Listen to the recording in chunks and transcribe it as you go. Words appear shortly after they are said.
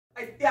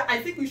Yeah, I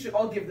think we should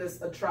all give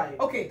this a try.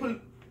 Okay.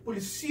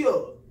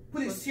 Pulxior.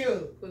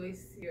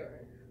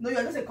 No,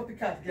 you're just a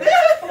copycat.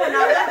 Come on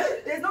now.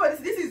 There's no.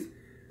 This is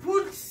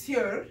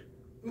Pulxior.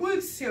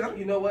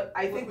 You know what?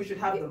 I think we should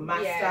have the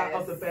master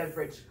of the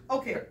beverage.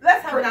 Okay,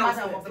 let's have pronounce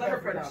the master it. of the Let her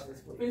beverage. pronounce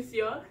this, please.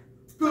 Pulxior.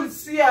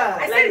 Pulxior.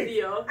 I said it.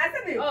 Dio. I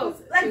said it. Oh,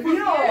 like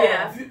Dior.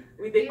 Yeah,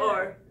 with the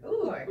R.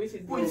 Ooh. Which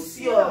is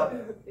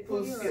Pulxior.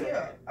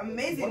 Pulxior.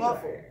 Amazing.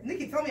 Wonderful.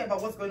 Nikki, tell me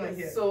about what's going on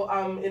here. So,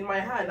 in my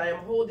hand, I am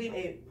holding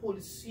a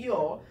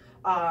Pulxior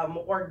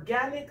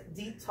organic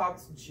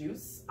detox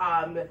juice.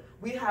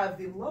 We have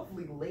the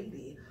lovely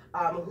lady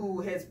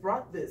who has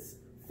brought this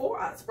for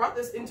us, brought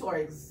this into our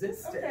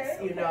existence,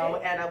 you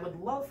know, and I would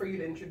love for you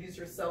to introduce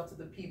yourself to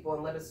the people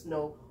and let us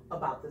know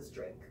about this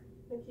drink.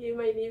 Okay,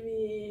 my name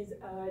is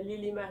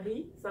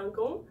Mariama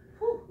Sankhon.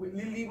 With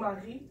Lily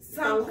Marie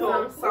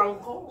Sankhon.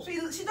 Sankhon.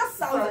 She just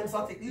sounds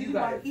exotic. You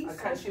guys,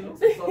 she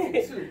looks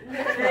exotic too.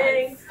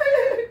 Thanks.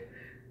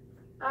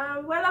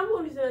 Well, I'm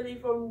originally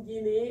from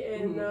Guinea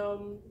and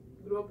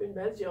grew up in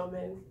Belgium,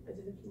 and I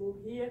just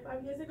moved here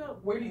 5 years ago.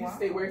 Where do you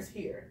stay? Where's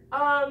here?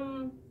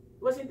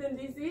 Washington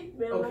DC,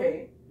 Maryland.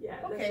 Okay. Yeah.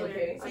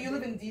 Okay. So you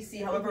live in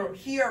DC. However,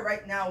 here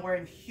right now we're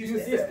in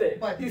Houston.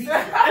 But DC.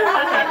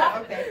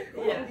 Okay.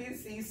 Cool. Yeah.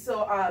 DC.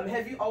 So,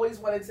 have you always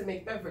wanted to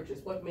make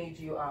beverages? What made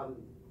you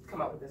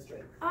come up with this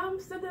drink?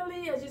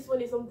 Suddenly I just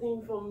wanted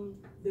something from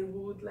the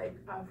root, like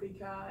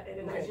Africa, and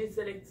then I just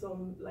select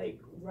some like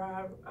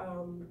rare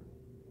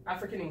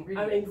African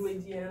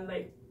ingredients.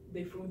 Like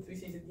the fruit,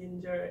 which is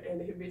ginger and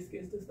the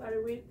hibiscus to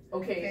start with.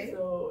 Okay.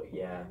 So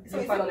yeah. So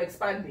you plan on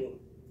expanding?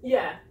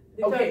 Yeah.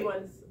 The third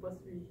one's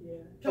supposed to be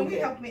here. Can you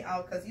help me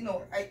out? Because you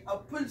know,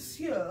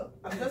 Pulxior.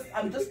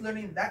 I'm just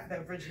learning that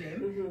beverage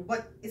name.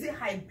 But is it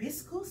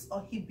hibiscus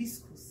or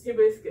hibiscus?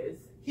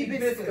 Hibiscus.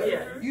 Hibiscus.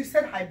 Yeah. You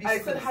said hibiscus. I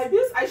said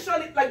hibiscus. I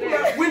surely like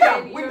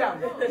Wyndham.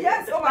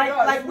 Yes. Oh my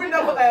God. Like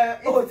Wyndham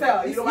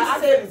Hotel. You know, my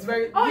accent is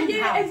very. Oh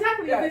yeah,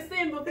 exactly. Yeah. It's the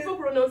same, but people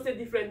pronounce it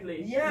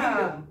differently.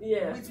 Yeah.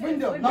 Yeah. It's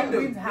Wyndham, not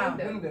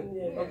Windham.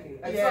 Yeah.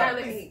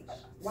 Okay.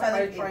 Why am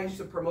I trying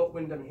to promote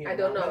Wyndham here? I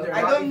don't know.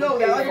 I don't know.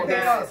 You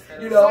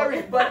know.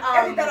 Sorry, but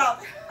edit that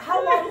out.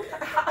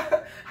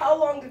 How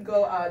long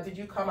ago did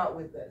you come out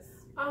with this?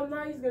 Now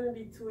it's gonna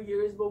be 2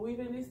 years, but we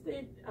released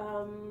it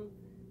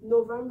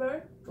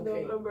November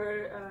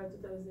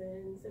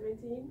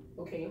 2017.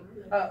 Okay.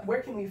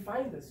 Where can we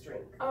find this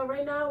drink?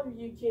 Right now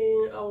you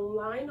can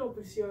online on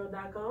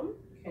Pulxior.com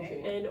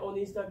and on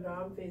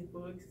Instagram,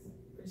 Facebook,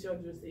 Pulxior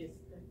Juices.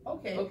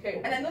 Okay.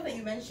 And I know that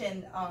you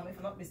mentioned, if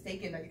I'm not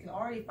mistaken, that you can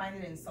already find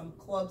it in some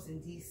clubs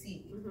in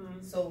DC.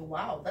 So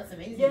wow, that's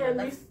amazing. Yeah,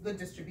 that's good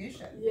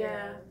distribution.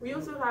 Yeah. We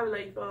also have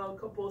like a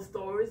couple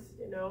stores.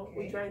 You know,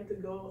 we're trying to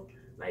go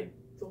like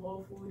to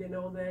Whole Food and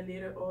all that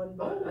later on.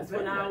 But as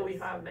for now, we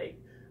have like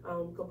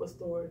couple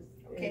stores.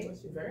 Okay,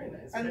 very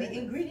nice. And the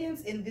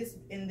ingredients in this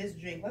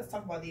drink, let's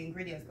talk about the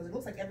ingredients, because it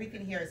looks like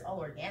everything here is all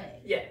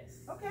organic.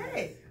 Yes.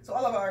 Okay, so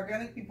all of our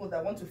organic people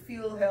that want to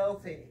feel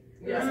healthy.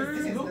 Yeah,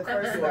 this is the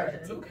first one.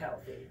 Look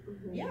healthy.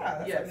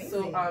 Yeah, that's amazing.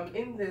 So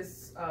in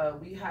this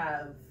we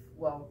have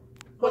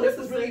this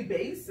is really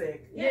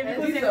basic. Yeah,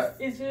 because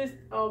it's just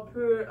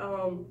pure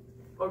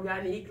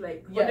organic,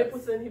 like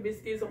 100%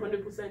 hibiscus,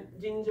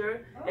 100%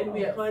 ginger, and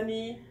with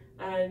honey.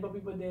 And but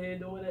people they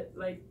don't want it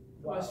like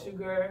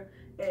sugar.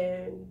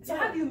 And so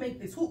how do you make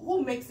this?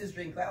 Who makes this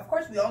drink? Like, of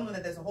course, we all know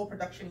that there's a whole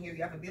production here.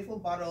 You have a beautiful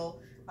bottle.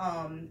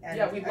 And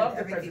we love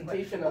the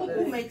presentation of this.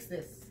 Who makes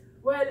this?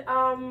 Well,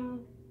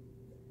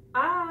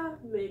 I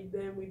make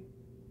them with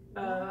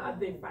at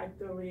the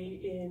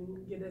factory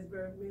in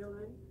Gettysburg,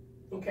 Maryland.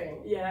 Okay.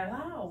 Yeah.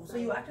 Wow. So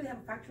you actually have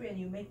a factory and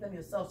you make them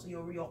yourself. So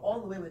you're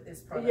all the way with this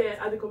product. Yeah,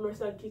 at the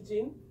commercial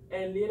kitchen.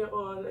 And later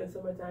on in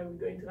summertime, we're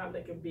going to have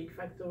like a big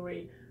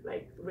factory,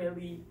 like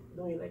really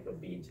doing like a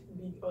big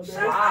order.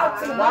 Shout out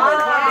to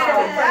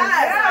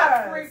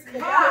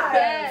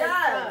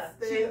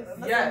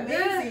That's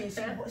amazing.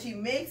 She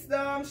makes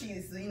them.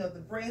 She's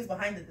the brains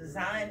behind the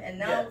design, and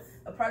now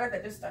a product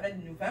that just started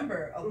in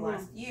November of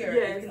last year.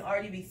 It can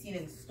already be seen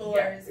in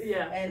stores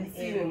and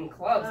seen in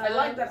clubs. I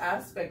like that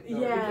aspect though,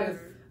 because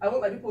I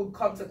won't let people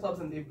come to clubs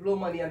and they blow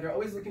money and they're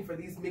always looking for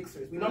these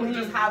mixers. We normally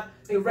just have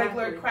the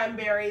regular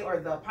cranberry or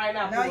the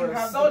pineapple now or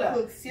soda.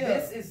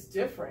 This is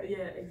different.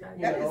 Yeah,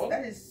 exactly.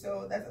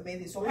 That's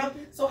amazing.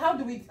 So how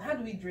do we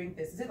drink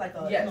this? Is it like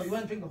you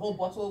want to drink the whole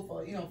bottle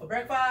for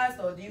breakfast,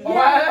 or do you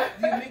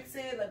mix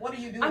it? Like, what do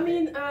you do? I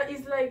mean,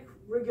 it's like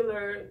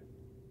regular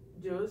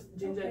juice,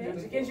 ginger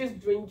juice. You can just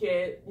drink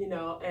it, and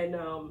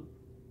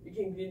you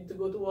can drink to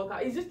go to work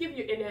out. It just gives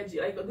you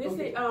energy. Like they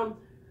say,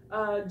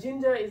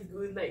 ginger is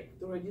good, like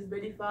to reduce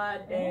belly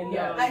fat and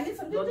I need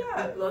some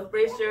ginger. blood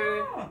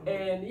pressure,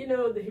 and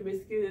the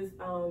hibiscus,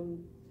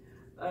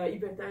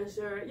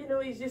 hypertension.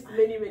 It's just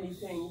many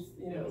things.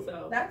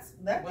 So that is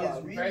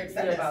really very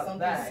excited about something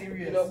that.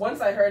 serious. Once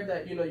I heard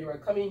that you were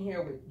coming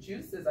here with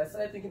juices, I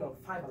started thinking of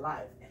Five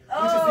Alive,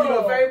 which is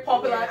very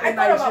popular in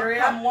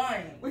Nigeria. Palm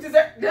wine, which is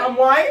palm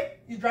wine.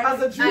 You drank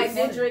as a juice. I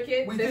did drink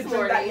it. We this did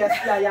morning. drink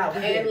that. Yes,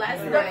 we and did. last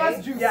night.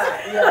 Breakfast juice.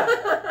 Yeah.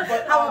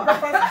 But our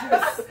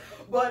breakfast juice.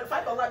 but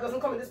 $5 doesn't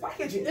come in this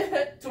packaging.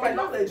 To my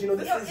knowledge, you know,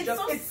 this is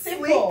just it's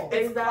simple.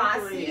 Sleek, it's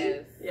classy,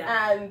 Yes.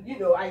 Yeah. and you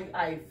know,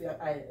 I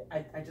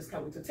just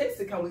can't wait to taste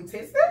it. Can we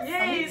taste it?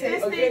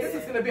 Yay, Okay, this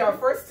is gonna be our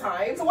first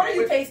time. So what are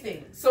you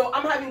tasting? So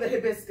I'm having the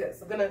hibiscus.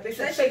 They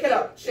should shake it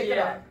up. Shake it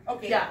up.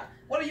 Okay. Yeah.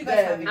 What are you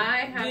guys having? I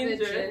have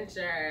Ginger. the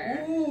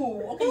ginger.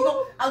 Ooh. Okay, you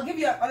know, I'll give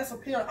you an honest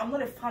opinion. I'm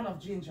not a fan of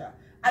ginger.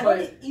 I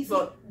don't eat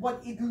it,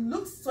 but it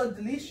looks so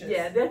delicious.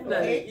 Yeah, definitely.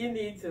 Okay? You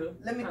need to.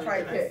 Let me try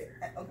Okay.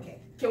 this. Okay.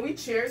 Can we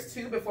cheers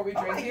too before we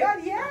drink it? Oh my God,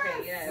 yes.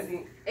 Okay,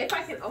 yes. If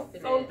I can open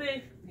it.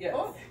 Something. Yes.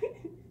 Oh.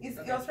 Is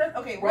your friend?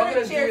 Okay, We're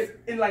gonna do it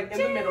in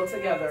the middle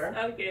together.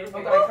 Okay.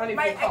 Okay,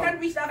 I can't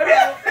reach that far.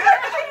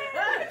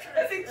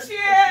 Let's say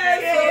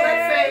cheers. So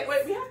let's say,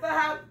 wait, we have to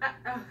have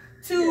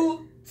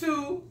two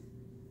Pulxior.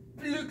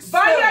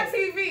 Vineyard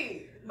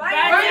TV.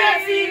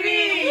 Vineyard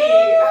TV.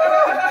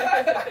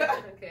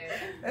 Okay.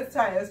 Let's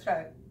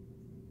try.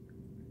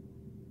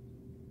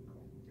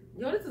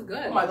 Yo, this is good.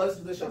 Oh my God, this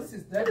is delicious. This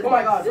is delicious. Oh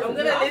my God. I'm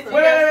gonna let you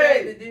Wait. guys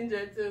try the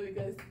ginger too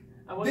because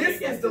I want This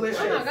to is delicious.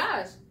 Oh my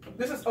gosh.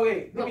 This is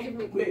wait. No, give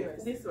me Wait.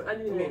 This one. I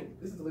need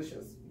This is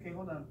delicious. Okay,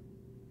 hold on.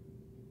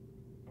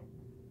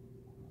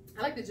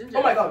 I like the ginger.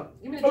 Oh my God.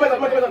 Give me the Oh my God.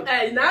 ginger. Oh my God.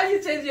 Hey, now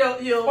you change your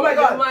Oh my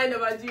God. mind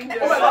about ginger.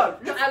 Oh my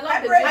God. No, I love the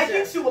I ginger. I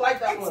think she will like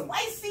that It's one.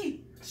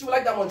 spicy. She will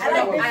like that one. I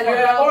like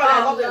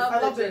this.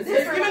 I love this.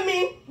 This It's giving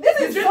me This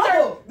the is ginger.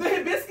 Zobo. The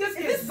hibiscus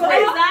is Zobo?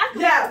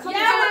 Exactly. Yeah. So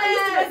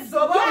Yes.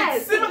 Zobo.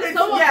 Yes. Similar.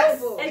 Zobo.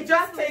 Yes. Zobo. It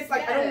just tastes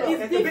like I don't know.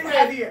 It's It's a bit different.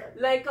 heavier.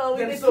 Like Then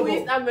with the Zobo.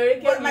 twist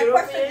American But my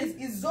European.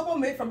 question is Zobo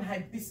made from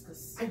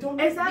hibiscus? I don't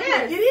know. Exactly.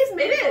 Yes. It is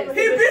made It from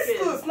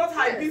Hibiscus, not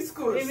hibiscus.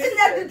 Hibiscus. Isn't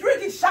that the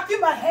drink is shocking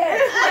my head?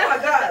 Oh my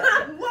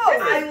God. Whoa.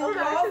 I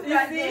love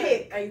that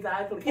drink.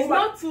 Exactly. Oh It's my-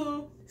 not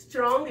too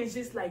strong. It's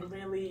just like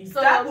really. So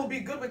That will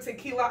be good with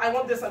tequila. I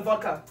want this and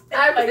vodka.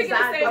 I was thinking the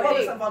Exactly. same I want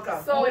this thing. and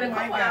vodka. So in a Oh my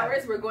couple God.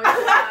 hours, we're going to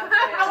have.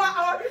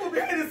 Our people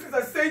behind the scenes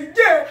are saying,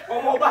 yeah,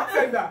 oh my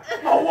bartender.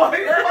 Oh what?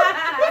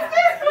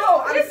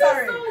 No, I'm This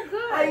sorry. is so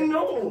good. I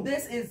know.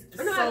 This is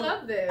No, I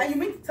love this. And you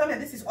mean to tell me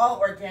this is all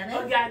organic?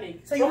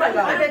 Organic. So you Oh my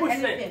haven't God. added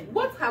 100%. anything?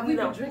 What have we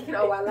No. been drinking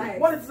all our life?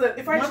 What is it?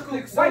 If I Not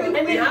cook, Pulxior. why do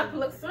And we then- Not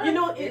Pulxior. You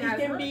know, it has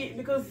can her. be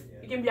because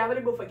it can be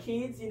available for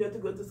kids. You know, to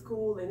go to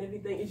school and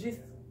everything. It's just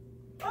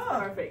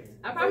perfect.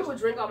 I probably would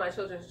drink all my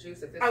children's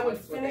juice if this I would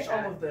was what finish they all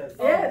had. of this.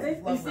 Yeah, this this, is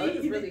you lovely. see,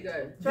 It's really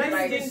good. try This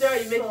the is ginger.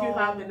 It makes so you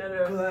have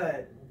another.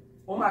 Good.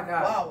 Oh my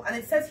God. Wow. And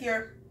it says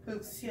here,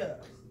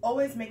 Pulxior.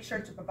 Always make sure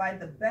to provide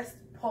the best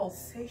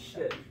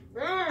pulsation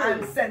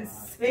and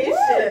sensation.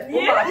 Oh my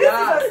Yeah.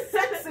 God. This is a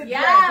sexy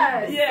Yes.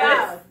 drink.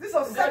 Yes. This is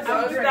a sexy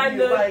I'm drink. standing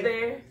Standard like-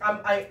 there.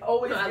 I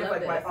always No, I give love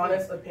like my this.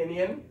 honest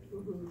opinion.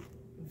 Mhm.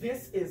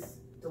 This is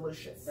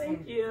delicious.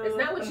 Thank you. It's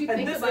not what you And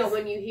think this about is-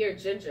 when you hear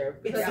ginger.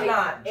 It's Because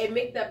not. It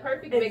make that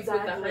perfect mix with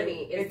the Exactly.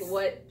 honey. Is It's-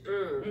 what.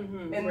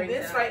 Mhm. And Brings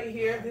this out. right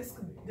here, this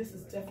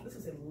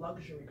is a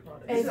luxury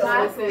product. This is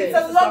Exactly. It's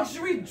a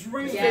luxury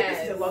drink. Yes.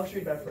 This is a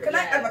luxury beverage. Can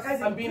I Yes. advertise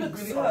it? I'm being really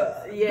Pulxior.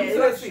 honest. Yeah. It's a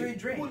luxury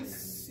drink.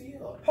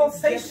 Pulsior.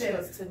 Pulsation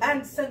Yes, yes,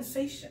 and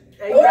sensation.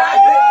 Exactly.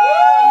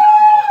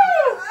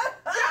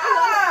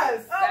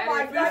 Yes! Oh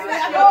my That God. is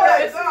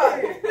Yes. Oh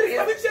my God. Please,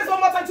 can we cheers one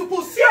more time to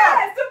Pulsior?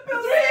 Yes, to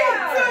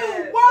Pulsior.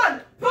 3, 2,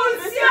 1.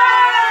 Pulsior!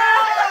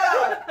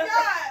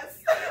 Yes!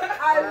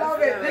 I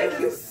love it. Thank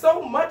you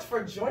so much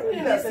for joining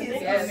us, and This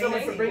thank is you so much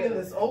for amazing. bringing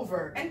this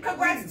over. And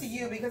congrats to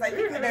you, because I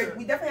think that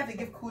we definitely have to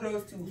give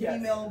kudos to Yes.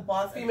 female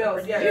boss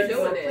Females, yeah, You're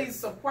so doing it. please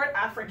support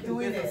African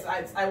Doing business.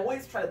 it. I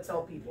always try to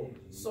tell people,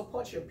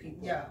 support your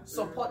people, Yeah.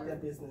 support their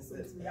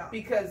businesses. Yeah.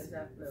 Because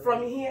Definitely.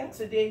 from here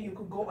today, you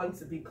could go on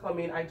to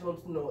becoming, I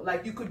don't know,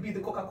 like you could be the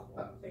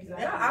Coca-Cola.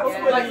 Exactly. Yeah,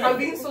 absolutely. Like, I'm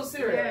being so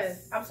serious.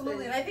 Yes.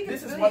 Absolutely, and I think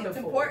This it's is really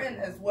wonderful. important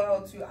as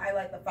well to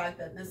highlight the fact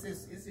that this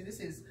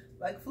is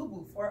like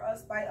FUBU for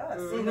us by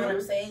us. You know what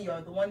I'm saying? You're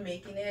the one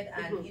making it,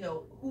 and you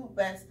know who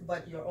best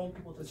but your own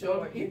people to It's your own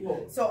support you.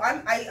 people. So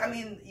I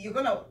mean, we're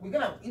gonna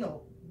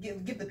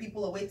give the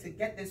people a way to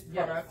get this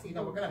product. You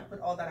know, we're gonna put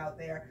all that out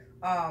there.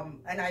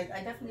 And I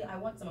definitely I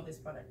want some of this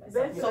product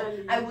myself. So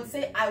Definitely. I would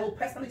say I will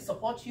personally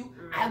support you.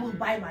 I will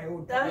buy my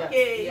own product.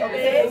 Okay. Yes.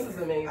 Okay. This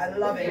is amazing. I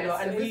love it. You know,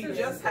 and we This is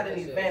just had an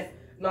delicious. event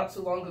not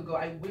too long ago.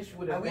 I wish we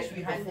would have I wish met we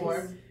you had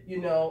before, this.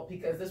 you know,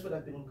 because this would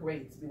have been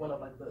great to be one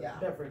of like the Yeah.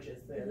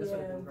 beverages there. This would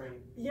have been great.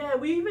 Yeah,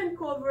 we even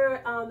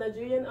covered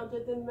Nigerian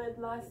entertainment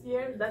last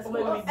year. That's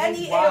when we did.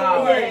 Any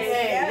Wow. awards.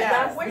 Yeah, Yeah.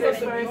 that's Where's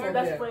the the first. award?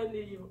 That's when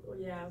the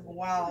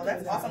Wow,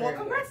 that's awesome. Well,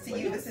 congrats to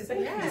you. This is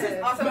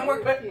awesome. But And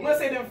we're I'm gonna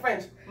say it in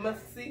French.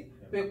 Merci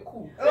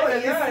beaucoup. Oh,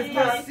 yes.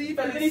 Merci.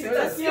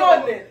 Félicitations.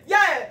 Yeah.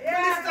 Yeah.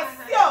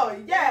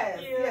 Félicitations. Yes.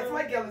 Yeah. Yes,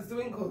 my girl is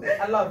doing good.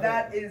 I love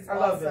That it. is I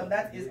love awesome. it.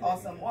 That is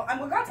awesome. Well, and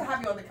we're glad to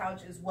have you on the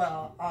couch as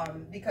well.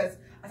 Because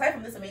aside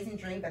from this amazing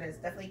drink that has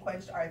definitely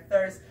quenched our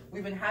thirst,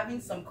 we've been having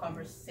some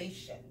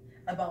conversation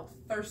about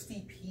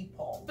thirsty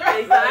people.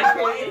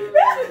 Exactly.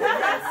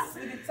 Yes,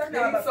 we've been talking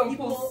Maybe about some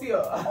people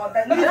Pulsior.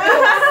 that need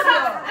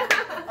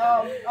Pulsior.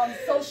 on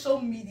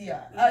social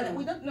media.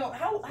 We don't know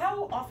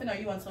how often are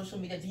you on social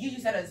media? Do you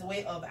use that as a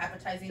way of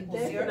advertising?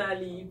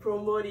 Definitely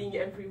promoting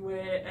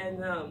everywhere,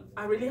 and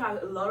I really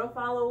have a lot of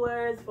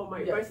followers for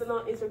my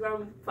personal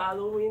Instagram.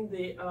 Following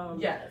the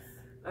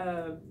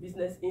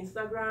business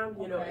Instagram,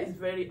 you know, it's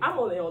very. I'm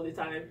on it all the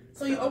time.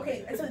 So you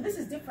So this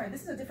is different.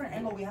 This is a different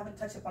angle we haven't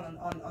touched upon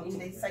on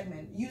today's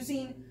segment.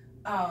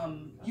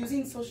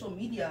 Using social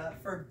media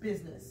for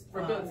business,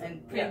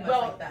 and pretty much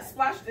like that.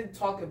 Splash did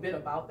talk a bit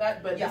about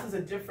that, but this is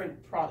a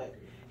different product.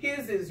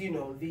 His is, you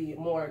know, the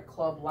more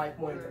club-like,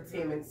 more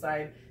entertainment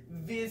side.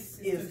 This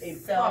is a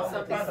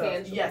something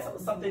tangible. Yes,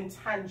 something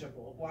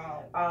tangible.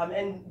 Wow.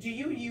 And do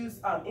you use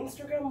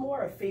Instagram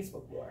more or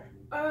Facebook more?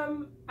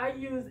 I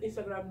use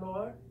Instagram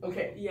more.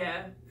 Okay.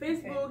 Yeah.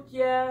 Facebook,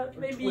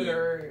 maybe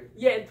Twitter.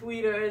 Yeah,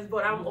 Twitters,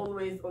 but I'm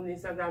always on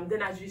Instagram.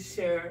 Then I just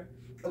share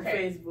to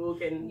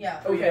Facebook and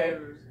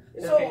Twitter.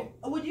 So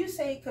would you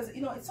say, because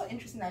you know it's so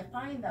interesting, I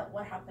find that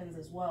what happens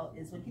as well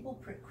is when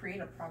people create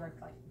a product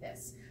like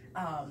this,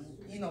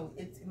 you know,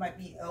 it might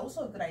be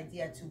also a good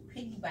idea to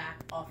piggyback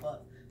off of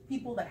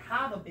people that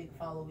have a big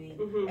following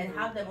and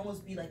have them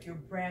almost be like your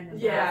brand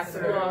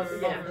ambassadors.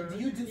 Do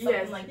you do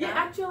something like that?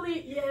 Yeah, actually,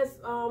 yes.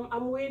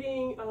 I'm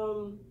waiting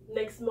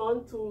next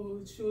month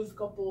to choose a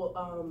couple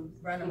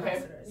brand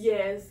ambassadors.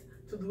 Yes.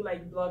 To do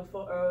like blog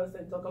for us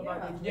and talk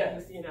about the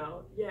juice, you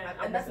know.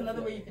 And that's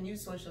another way you can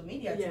use social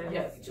media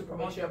to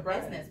promote your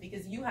business,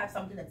 because you have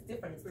something that's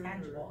different, it's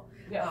tangible.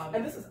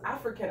 And this is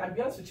African. I'll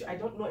be honest with you, I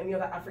don't know any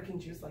other African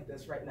juice like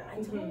this right now. I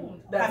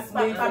don't. That's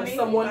made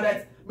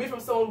from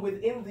someone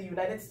within the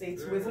United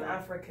States who is an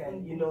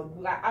African. You know,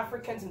 like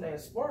Africans in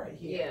diaspora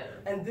here.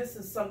 And this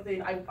is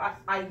something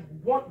I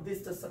want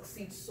this to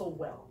succeed so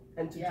well.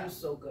 And to do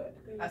so good.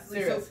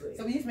 Seriously.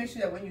 So we need to make sure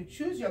that when you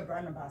choose your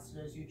brand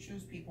ambassadors, you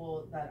choose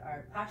people that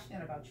are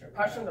passionate about your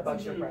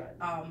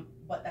brand.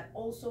 But that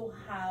also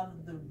have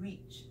the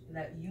reach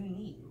that you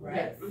need,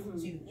 right?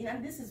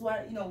 And this is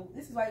why, you know,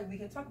 we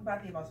can talk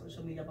badly about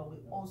social media, but we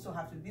also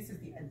have to, this is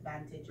the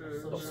advantage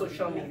of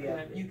social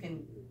media. You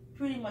can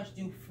pretty much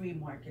do free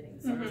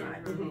marketing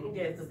sometimes.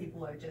 So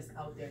people are just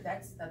out there.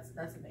 That's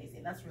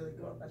amazing. That's really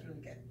good. That's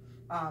really good.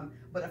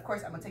 But of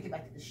course, I'm gonna take it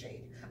back to the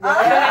shade.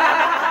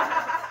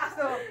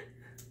 So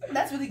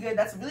that's really good.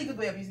 That's a really good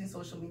way of using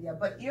social media.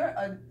 But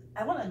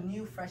I want a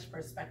new, fresh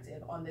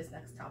perspective on this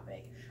next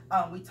topic.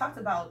 We talked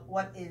about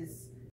what is